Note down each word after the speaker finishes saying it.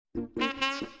Oh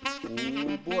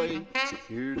boy,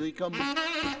 here they come.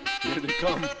 Here they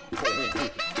come.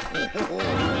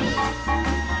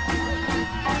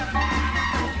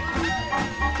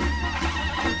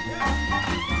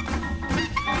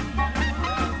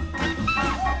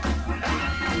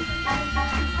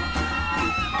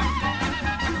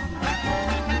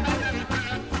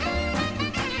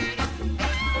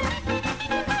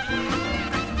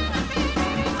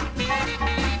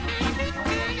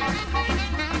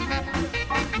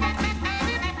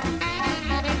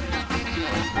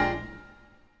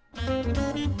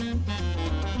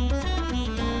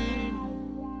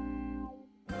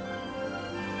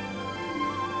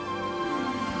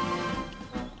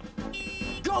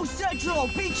 Go Central!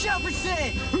 Beat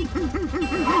Jefferson!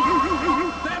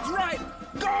 That's right!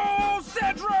 Go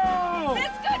Central!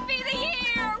 This could be the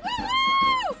year!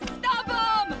 Woo-hoo! Stop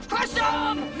them! Crush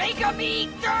them! Make them eat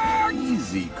dirt!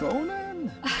 Easy,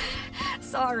 Conan.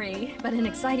 Sorry, but an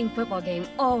exciting football game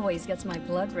always gets my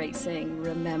blood racing,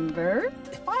 remember?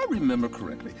 If I remember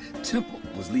correctly, Temple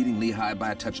was leading Lehigh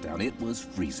by a touchdown. It was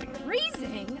freezing.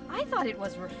 Freezing? I thought it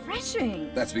was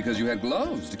refreshing. That's because you had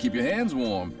gloves to keep your hands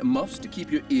warm, muffs to keep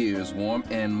your ears warm,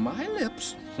 and my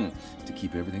lips to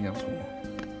keep everything else warm.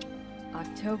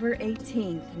 October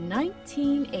 18th,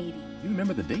 1980. You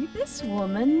remember the date? This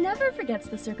woman never forgets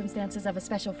the circumstances of a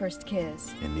special first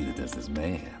kiss. And neither does this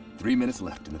man. 3 minutes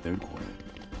left in the third quarter.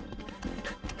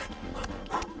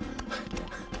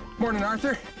 Morning,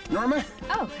 Arthur. Norma?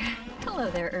 Oh, hello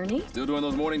there, Ernie. Still doing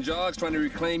those morning jogs, trying to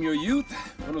reclaim your youth?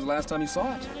 When was the last time you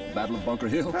saw it? Battle of Bunker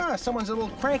Hill? Someone's a little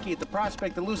cranky at the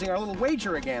prospect of losing our little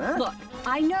wager again, huh? Look,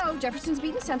 I know Jefferson's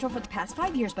beaten Central for the past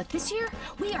 5 years, but this year,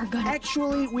 we are gonna...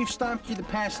 Actually, we've stomped you the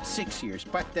past 6 years,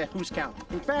 but who's counting?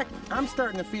 In fact, I'm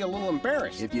starting to feel a little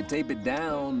embarrassed. If you tape it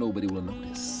down, nobody will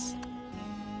notice.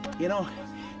 You know,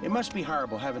 it must be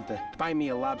horrible having to buy me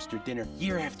a lobster dinner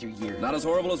year after year. Not as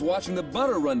horrible as watching the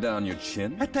butter run down your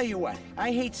chin. I tell you what,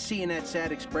 I hate seeing that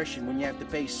sad expression when you have to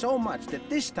pay so much that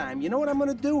this time, you know what I'm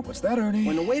gonna do? What's that, Ernie?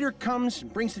 When the waiter comes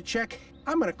and brings the check,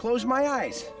 I'm gonna close my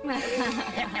eyes.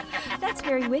 That's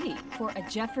very witty for a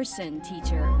Jefferson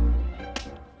teacher.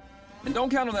 And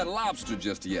don't count on that lobster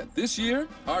just yet. This year,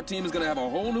 our team is gonna have a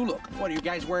whole new look. What, are you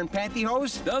guys wearing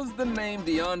pantyhose? Does the name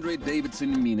Deandre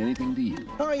Davidson mean anything to you?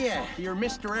 Oh yeah, you're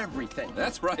Mr. Everything.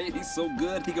 That's right, he's so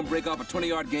good, he can break off a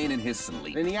 20-yard gain in his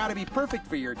sleep. Then he ought to be perfect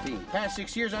for your team. Past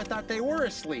 6 years, I thought they were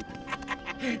asleep.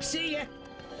 See ya!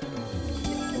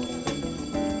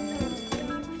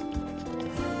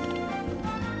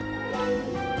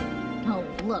 Oh,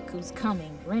 look who's coming.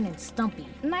 Ren and Stumpy.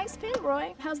 Nice pin,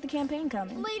 Roy. How's the campaign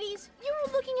coming? Ladies, you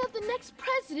were looking at the next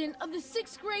president of the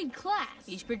 6th grade class.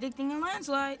 He's predicting a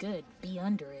landslide. Good. Be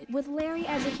under it. With Larry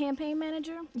as your campaign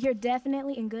manager, you're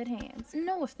definitely in good hands.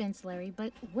 No offense, Larry,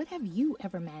 but what have you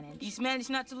ever managed? He's managed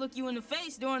not to look you in the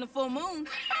face during the full moon.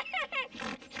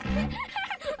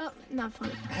 Oh, not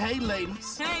funny. Hey,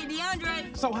 ladies. Hey,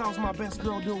 Deandre. So how's my best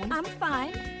girl doing? I'm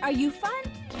fine. Are you fun?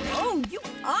 Oh, you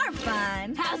are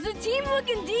fun. How's the team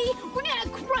looking, D? We're gonna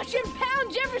crush and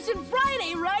pound Jefferson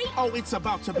Friday, right? Oh, it's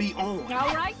about to be on.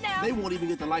 All right now. They won't even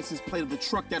get the license plate of the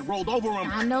truck that rolled over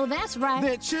them. I know that's right.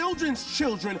 Their children's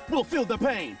children will feel the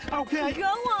pain, okay?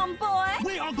 Go on, boy.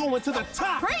 We are going to the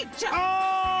top. Preach.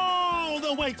 All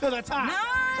the way to the top.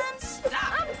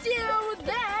 Non-stop. I'm down with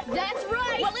that. That's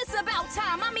right. Well, it's about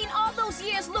time. I mean, all those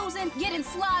years losing, getting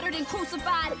slaughtered and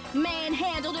crucified,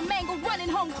 manhandled and mangled, running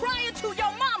home crying to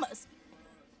your mamas.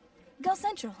 Go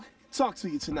Central. Talk to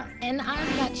you tonight. And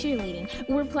I've got cheerleading.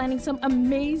 We're planning some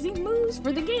amazing moves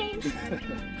for the game.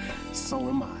 So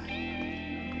am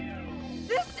I.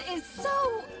 This is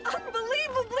so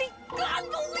unbelievably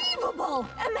unbelievable.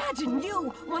 Imagine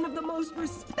you, one of the most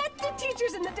respected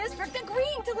teachers in the district,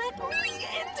 agreeing to let me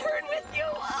intern with you.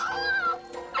 Oh,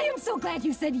 I am so glad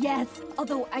you said yes.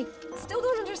 Although I still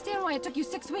don't understand why it took you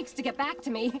 6 weeks to get back to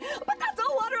me. But that's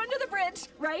all water under the bridge,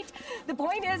 right? The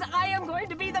point is, I am going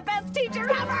to be the best teacher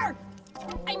ever.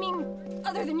 I mean,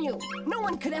 other than you, no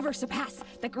one could ever surpass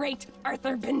the great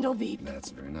Arthur Bindleby.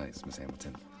 That's very nice, Miss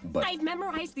Hamilton. But I've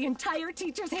memorized the entire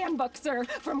teacher's handbook, sir,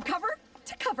 from cover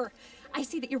to cover. I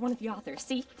see that you're one of the authors.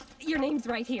 See? Your name's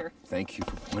right here. thank you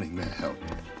for pointing that out.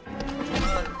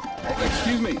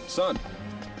 Excuse me, son.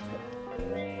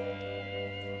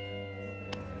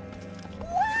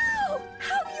 Wow!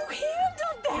 How you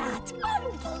handled that!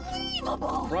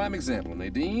 Unbelievable! Prime example,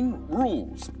 Nadine.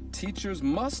 Rules. Teachers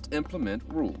must implement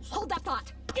rules. Hold that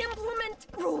thought. Implement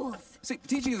rules. See,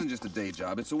 teaching isn't just a day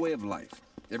job, it's a way of life.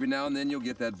 Every now and then you'll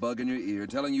get that bug in your ear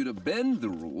telling you to bend the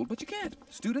rule, but you can't.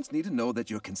 Students need to know that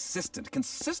you're consistent.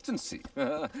 Consistency.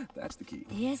 That's the key.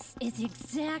 This is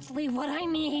exactly what I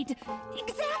need.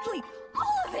 Exactly.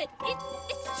 All of it.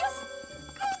 It's just...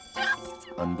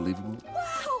 Unbelievable?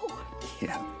 Wow.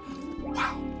 Yeah.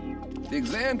 Wow. The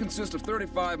exam consists of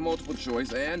 35 multiple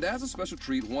choice and, as a special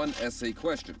treat, 1 essay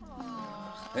question.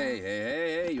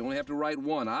 Hey, you only have to write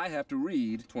 1. I have to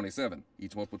read 27.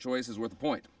 Each multiple choice is worth a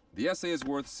point. The essay is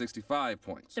worth 65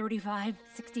 points. 35,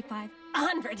 65,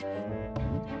 100.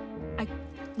 I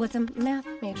was a math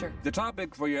major. The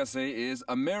topic for your essay is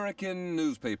American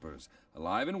newspapers,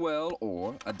 alive and well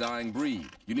or a dying breed.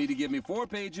 You need to give me 4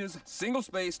 pages,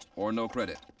 single-spaced or no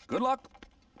credit. Good luck.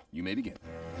 You may begin.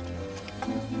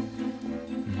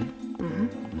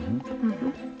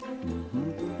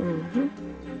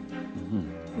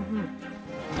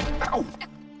 Ow!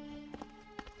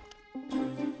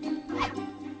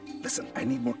 Listen, I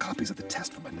need more copies of the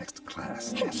test for my next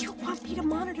class. And you want me to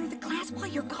monitor the class while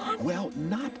you're gone? Well,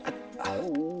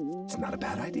 it's not a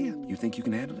bad idea. You think you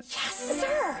can handle it? Yes,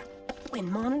 sir!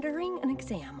 When monitoring an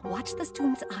exam, watch the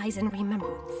student's eyes and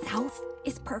remember, south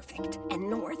is perfect and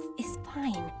north is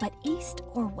fine, but east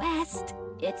or west,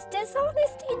 it's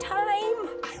dishonesty time.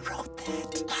 I wrote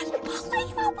that.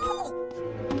 Unbelievable!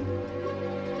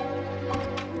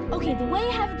 Okay, the way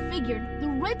I have it figured, the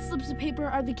red slips of paper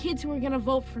are the kids who are gonna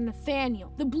vote for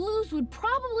Nathaniel. The blues would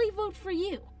probably vote for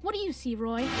you. What do you see,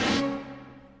 Roy?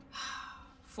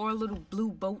 4 little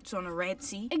blue boats on a red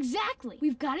sea. Exactly.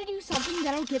 We've got to do something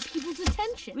that'll get people's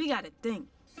attention. We gotta think.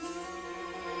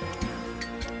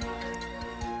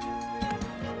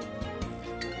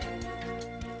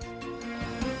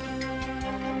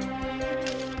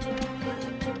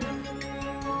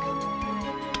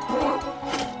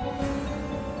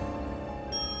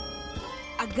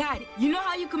 I got it. You know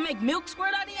how you can make milk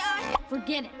squirt out of your eye?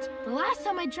 Forget it. The last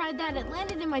time I tried that, it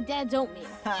landed in my dad's oatmeal.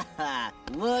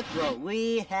 Look what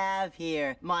we have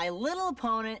here. My little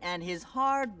opponent and his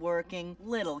hard-working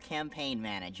little campaign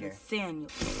manager. Nathaniel.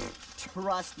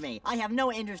 Trust me, I have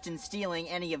no interest in stealing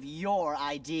any of your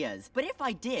ideas. But if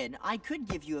I did, I could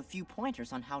give you a few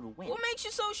pointers on how to win. What makes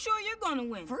you so sure you're gonna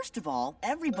win? First of all,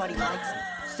 everybody likes me.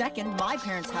 Second, my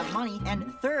parents have money.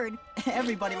 And third,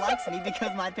 everybody likes me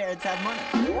because my parents have money.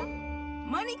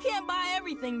 Money can't buy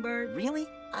everything, Bird. Really?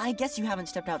 I guess you haven't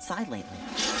stepped outside lately.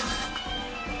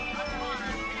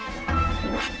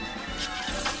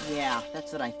 Yeah,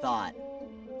 that's what I thought.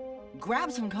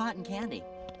 Grab some cotton candy.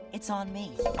 It's on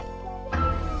me.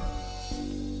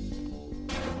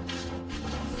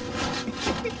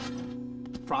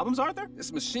 Problems, Arthur?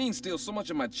 This machine steals so much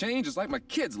of my change, it's like my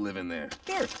kids live in there.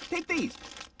 Here, take these.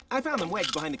 I found them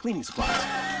wedged behind the cleaning supplies.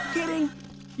 Kidding.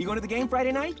 You going to the game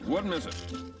Friday night? Wouldn't miss it.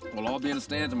 We'll all be in the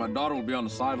stands and my daughter will be on the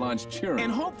sidelines cheering.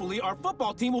 And hopefully our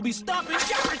football team will be stomping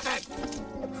Jefferson!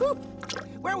 Whew.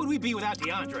 Where would we be without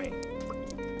Deandre?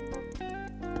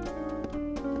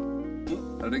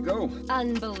 How did it go?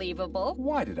 Unbelievable.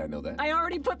 Why did I know that? I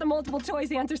already put the multiple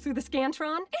choice answers through the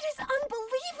Scantron. It is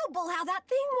unbelievable how that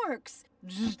thing works.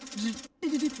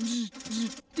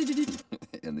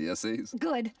 And the essays?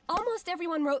 Good. Almost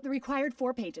everyone wrote the required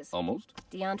 4 pages. Almost.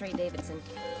 Deandre Davidson.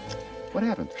 What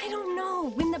happened? I don't know.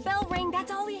 When the bell rang,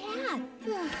 that's all he had.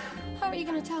 How are you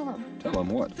gonna tell him? Tell him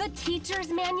what? The teacher's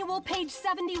manual, page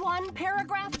 71,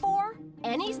 paragraph 4.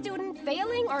 Any student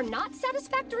failing or not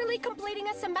satisfactorily completing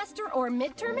a semester or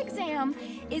midterm exam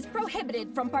is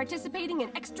prohibited from participating in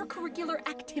extracurricular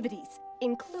activities,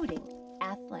 including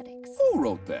athletics. Who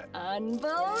wrote that? Unbelievable!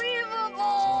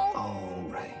 Oh,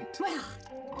 right. Well,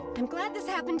 I'm glad this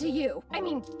happened to you. I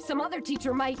mean, some other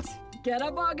teacher might get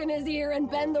a bug in his ear and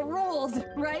bend the rules,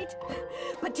 right?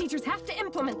 But teachers have to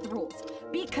implement the rules.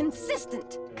 Be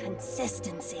consistent.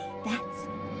 Consistency. That's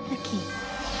the key.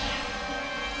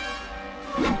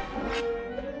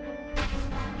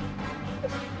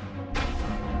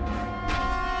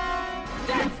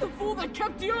 That's the fool that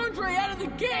kept Deandre out of the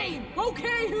game!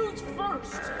 Okay, who's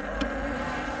first?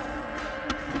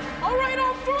 All right,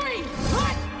 on 3!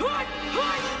 Hut! Hut!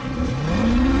 Hut!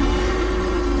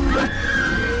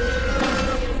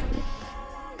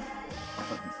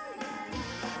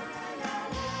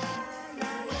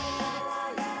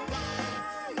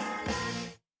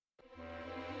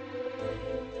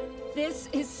 This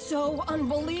is so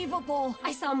unbelievable.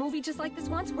 I saw a movie just like this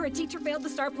once where a teacher failed the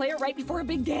star player right before a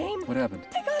big game. What happened?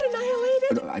 They got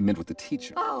annihilated. I meant with the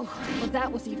teacher. Oh, well,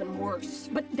 that was even worse.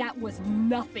 But that was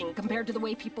nothing compared to the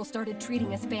way people started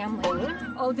treating his family.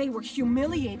 Oh, they were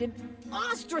humiliated,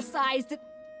 ostracized.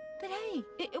 But hey,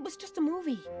 it was just a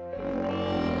movie.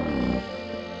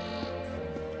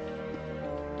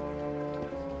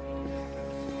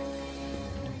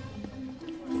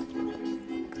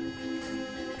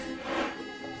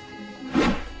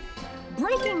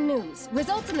 news.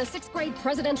 Results in the 6th grade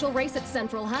presidential race at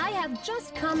Central High have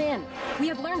just come in. We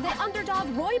have learned that underdog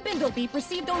Roy Bindlebeep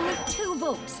received only 2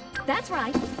 votes. That's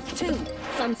right, 2.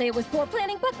 Some say it was poor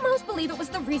planning, but most believe it was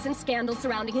the recent scandal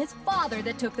surrounding his father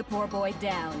that took the poor boy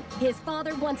down. His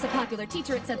father, once a popular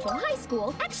teacher at Central High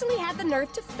School, actually had the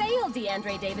nerve to fail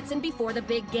Deandre Davidson before the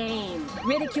big game.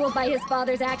 Ridiculed by his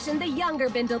father's action, the younger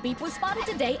Bindlebeep was spotted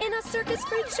today in a circus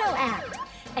freak show act.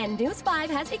 And News 5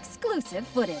 has exclusive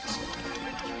footage.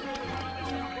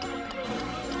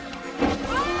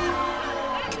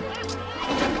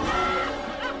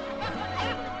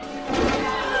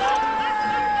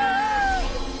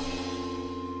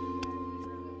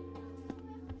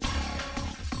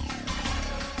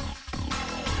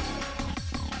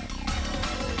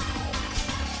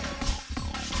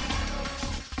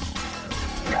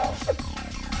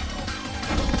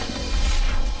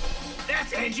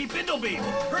 Angie Bindlebeep.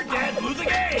 Her dad blew the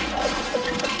game.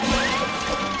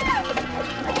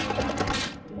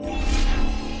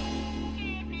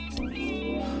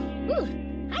 Ooh,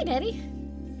 hi, Daddy.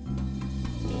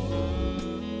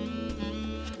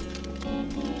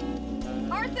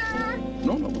 Arthur!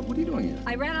 No, what are you doing here?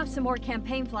 I ran off some more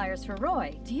campaign flyers for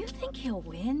Roy. Do you think he'll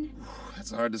win?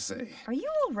 That's hard to say. Are you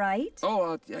all right?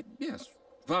 Oh, yes,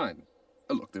 fine.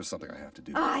 Look, there's something I have to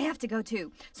do. Oh, I have to go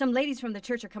too. Some ladies from the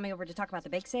church are coming over to talk about the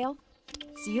bake sale.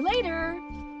 See you later.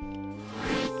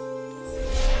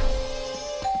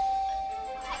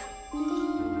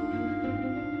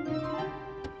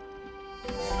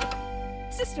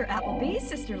 Sister Applebee,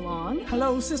 Sister Long.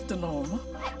 Hello, Sister Norma.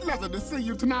 Pleasant to see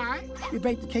you tonight. We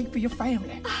baked the cake for your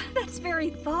family. That's very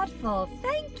thoughtful.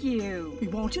 Thank you. We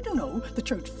want you to know the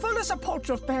church fully supports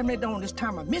your family during this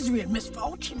time of misery and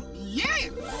misfortune.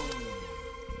 Yes!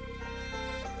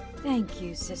 Thank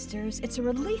you, sisters. It's a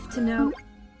relief to know...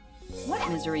 What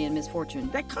misery and misfortune?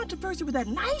 That controversy with that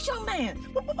nice young man.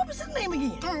 What was his name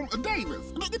again?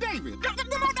 Davis. David.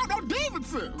 No,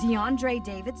 Davidson. Deandre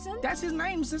Davidson? That's his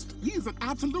name, sister. He's an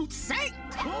absolute saint.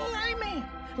 Amen.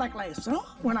 Like last summer,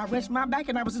 when I wrenched my back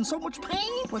and I was in so much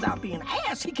pain, without being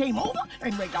asked, he came over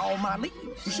and raked all my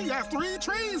leaves. She has 3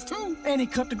 trees, too. And he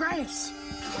cut the grass.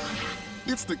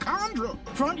 It's the Condra.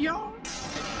 Front yard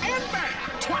and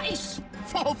back. Twice.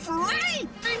 For free.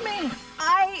 Amen.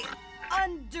 I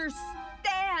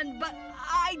understand, but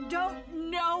I don't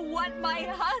know what my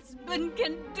husband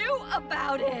can do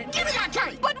about it. Give me that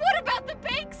cake! But what about the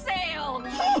bake sale?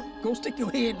 Go stick your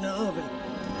head in the oven.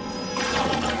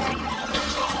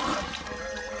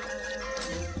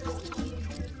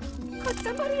 Could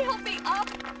somebody help me up?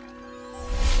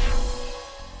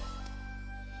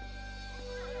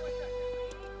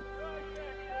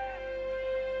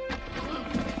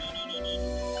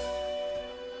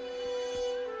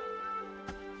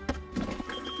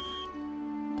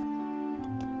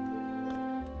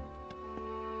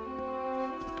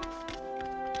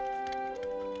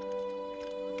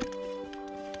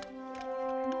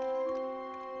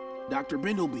 Dr.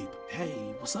 Bindlebeep. Hey,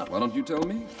 what's up? Why don't you tell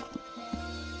me?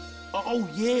 Oh,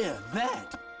 yeah,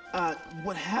 that.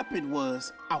 What happened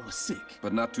was I was sick.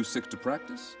 But not too sick to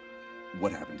practice?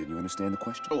 What happened? Didn't you understand the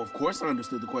question? Oh, of course I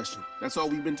understood the question. That's all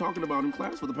we've been talking about in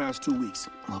class for the past 2 weeks.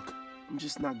 Look, I'm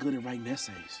just not good at writing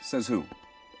essays. Says who?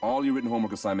 All your written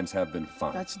homework assignments have been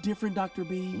fine. That's different, Dr.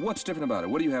 B. What's different about it?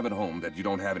 What do you have at home that you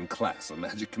don't have in class? A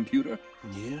magic computer?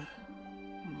 Yeah,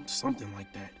 something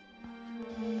like that.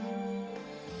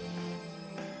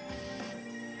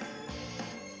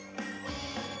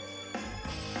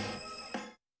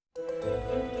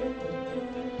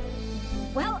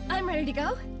 Well, I'm ready to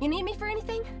go. You need me for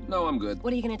anything? No, I'm good.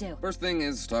 What are you gonna do? First thing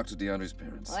is talk to Deandre's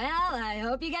parents. Well, I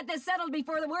hope you get this settled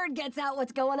before the word gets out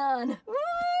what's going on. Woo!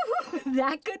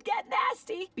 That could get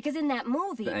nasty. Because in that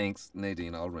movie... Thanks,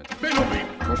 Nadine, I'll rent it.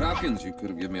 Bindlebeep! Coach Hopkins, you could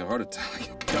have given me a heart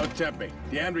attack. Don't tempt me.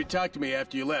 Deandre talked to me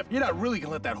after you left. You're not really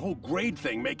gonna let that whole grade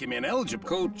thing make him ineligible.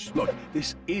 Coach. Look,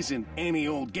 this isn't any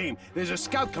old game. There's a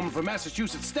scout coming from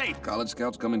Massachusetts State. College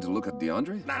scouts coming to look at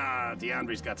Deandre? Nah,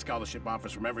 Deandre's got scholarship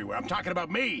offers from everywhere. I'm talking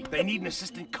about me. They need an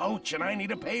assistant coach, and I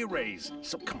need a pay raise.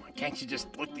 So come on, can't you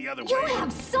just look the other way? You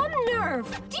have some nerve!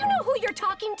 Do you know who you're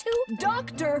talking to?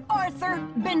 Dr. Arthur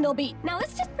Bindlebeep. Now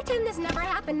let's just pretend this never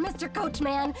happened, Mr.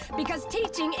 Coachman, because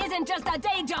teaching isn't just a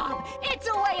day job. It's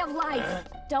a way of life.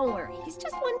 Don't worry, he's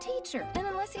just one teacher. And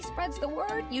unless he spreads the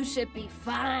word, you should be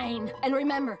fine. And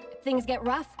remember, if things get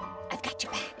rough, I've got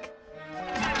your back.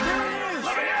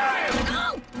 Let me at him!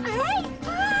 Oh! Hey!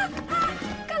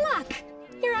 Good luck.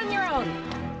 You're on your own.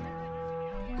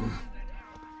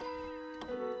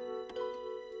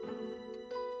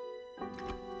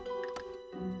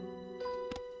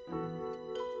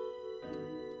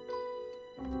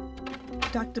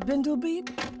 Dr. Bindlebeep,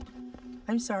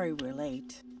 I'm sorry we're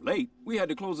late. Late? We had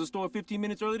to close the store 15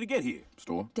 minutes early to get here.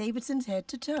 Store? Davidson's head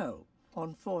to toe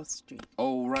on 4th Street.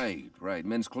 Oh, right.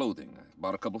 Men's clothing. I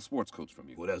bought a couple of sports coats from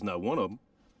you. Well, that's not one of them.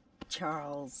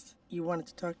 Charles, you wanted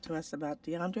to talk to us about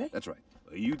Deandre? That's right.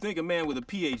 You'd think a man with a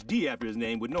PhD after his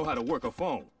name would know how to work a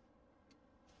phone.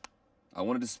 I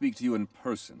wanted to speak to you in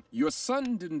person. Your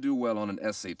son didn't do well on an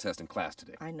essay test in class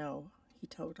today. I know. He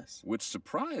told us. Which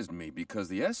surprised me, because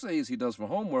the essays he does for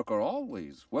homework are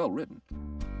always well written.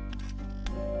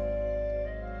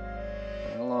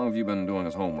 How long have you been doing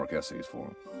his homework essays for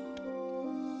him?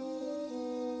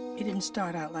 It didn't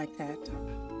start out like that.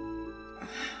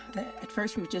 At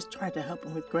first, we were just trying to help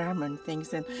him with grammar and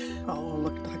things, and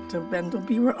look, Dr.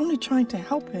 Bendelby, we're only trying to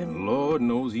help him. Lord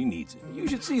knows he needs it. You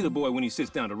should see the boy when he sits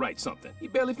down to write something. He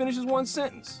barely finishes one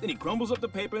sentence. Then he crumbles up the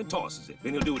paper and tosses it.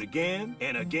 Then he'll do it again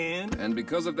and again. And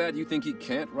because of that, you think he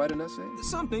can't write an essay?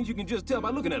 Some things you can just tell by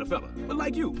looking at a fella. But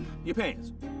like you, your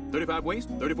pants. 35 waist,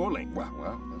 34 length.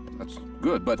 Wow, that's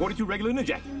good, but... 42 regular in a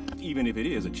jacket, even if it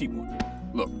is a cheap one.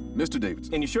 Look, Mr.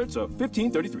 Davidson. And your shirts are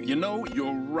 1533. You know,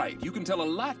 you're right. You can tell a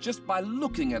lot just by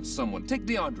looking at someone. Take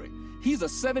Deandre. He's a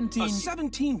 17... A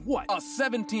 17 what? A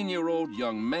 17-year-old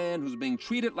young man who's being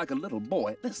treated like a little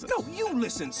boy. Listen. No, you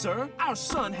listen, sir. Our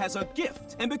son has a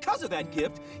gift. And because of that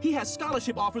gift, he has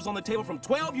scholarship offers on the table from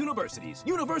 12 universities.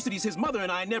 Universities his mother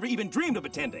and I never even dreamed of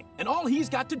attending. And all he's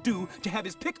got to do to have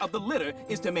his pick of the litter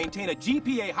is to maintain a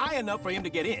GPA high enough for him to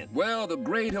get in. Well, the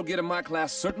grade he'll get in my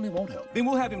class certainly won't help. Then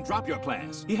we'll have him drop your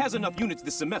class. He has enough units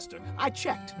this semester. I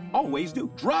checked. Always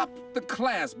do. Drop the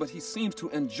class, but he seems to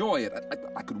enjoy it.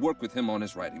 I could work with him on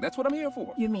his writing. That's what I'm here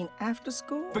for. You mean after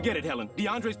school? Forget it, Helen.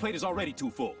 Deandre's plate is already too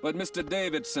full. But Mr.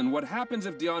 Davidson, what happens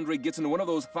if Deandre gets into one of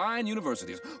those fine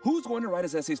universities? Who's going to write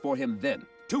his essays for him then?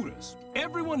 Tutors.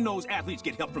 Everyone knows athletes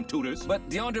get help from tutors. But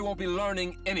Deandre won't be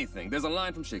learning anything. There's a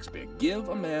line from Shakespeare. Give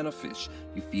a man a fish,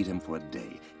 you feed him for a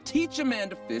day. Teach a man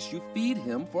to fish, you feed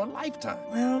him for a lifetime.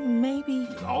 Well, maybe...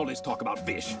 All this talk about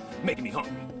fish, making me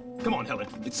hungry. Come on, Helen.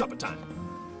 It's supper time.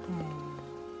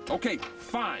 Okay,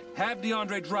 fine. Have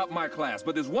Deandre drop my class,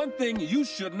 but there's one thing you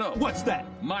should know. What's that?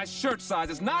 My shirt size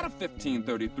is not a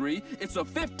 1533, it's a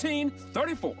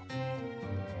 1534.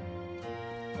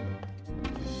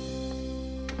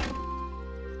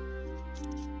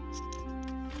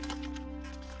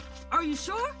 Are you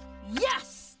sure?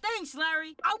 Yes! Thanks,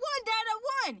 Larry. I won, Dad, I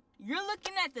won! You're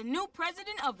looking at the new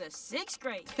president of the 6th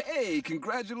grade. Hey,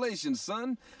 congratulations,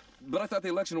 son. But I thought the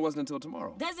election wasn't until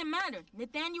tomorrow. Doesn't matter.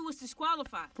 Nathaniel was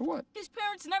disqualified. For what? His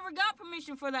parents never got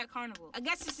permission for that carnival. I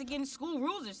guess it's against school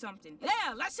rules or something.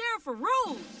 Yeah, let's hear it for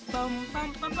rules. Bum,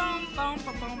 bum, bum, bum, bum,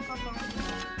 bum, bum, bum.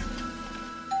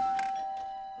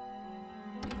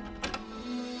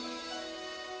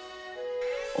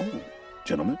 Oh,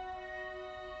 gentlemen.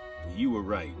 You were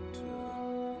right.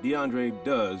 Deandre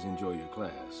does enjoy your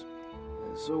class.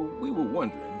 So we were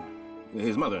wondering,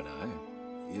 his mother and I,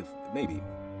 if maybe...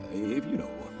 If you know.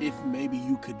 If maybe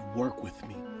you could work with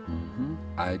me. Mm-hmm.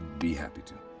 I'd be happy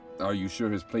to. Are you sure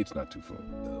his plate's not too full?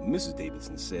 Mrs.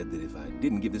 Davidson said that if I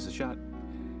didn't give this a shot,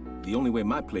 the only way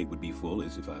my plate would be full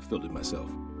is if I filled it myself.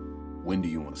 When do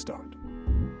you want to start?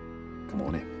 Come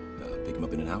on in. Pick him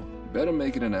up in an hour? Better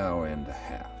make it an hour and a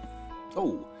half.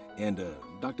 Oh, and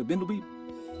Dr. Bendelby,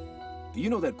 you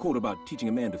know that quote about teaching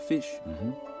a man to fish?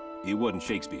 Mm-hmm. It wasn't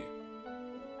Shakespeare.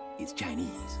 It's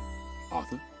Chinese.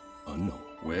 Author unknown.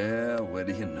 Well, what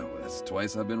do you know? That's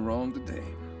twice I've been wrong today.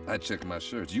 I checked my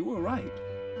shirts. You were right.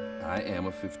 I am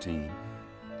a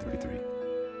 1533.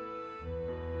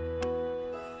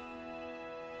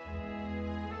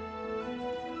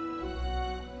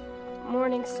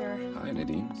 Morning, sir. Hi,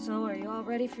 Nadine. So, are you all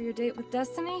ready for your date with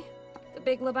Destiny? The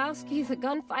Big Lebowski, the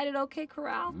gunfight at OK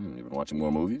Corral? You been watching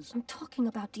more movies? I'm talking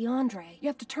about Deandre. You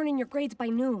have to turn in your grades by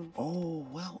noon. Oh,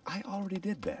 well, I already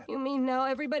did that. You mean now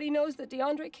everybody knows that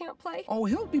Deandre can't play? Oh,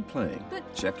 he'll be playing.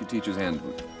 But... Check your teacher's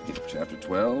handbook. Chapter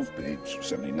 12, page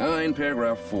 79,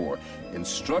 paragraph 4.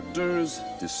 Instructor's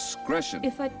discretion.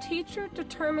 If a teacher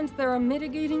determines there are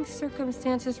mitigating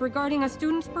circumstances regarding a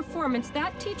student's performance,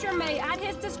 that teacher may, at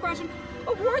his discretion,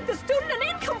 award the student an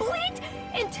incomplete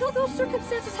until those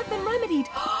circumstances have been remedied.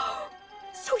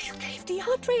 So you gave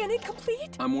Deandre an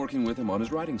incomplete? I'm working with him on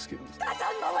his writing skills. That's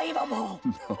unbelievable!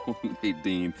 No,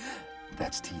 Nadine,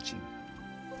 that's teaching.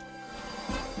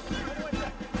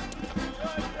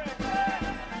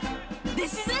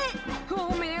 This is it!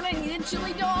 Oh man, I need a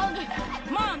chili dog.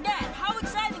 Mom, Dad, how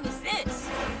exciting is this?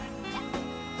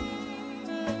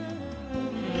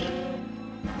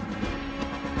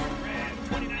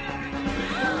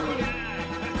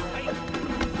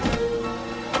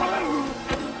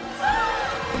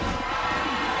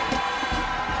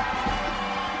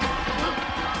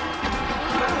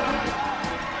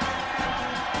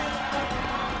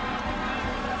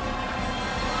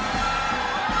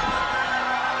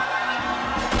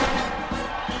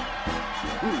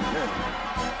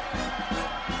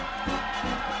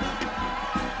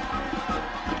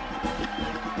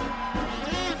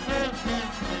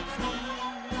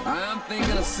 I'm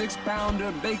thinking a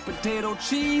 6-pounder baked potato,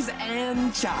 cheese,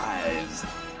 and chives.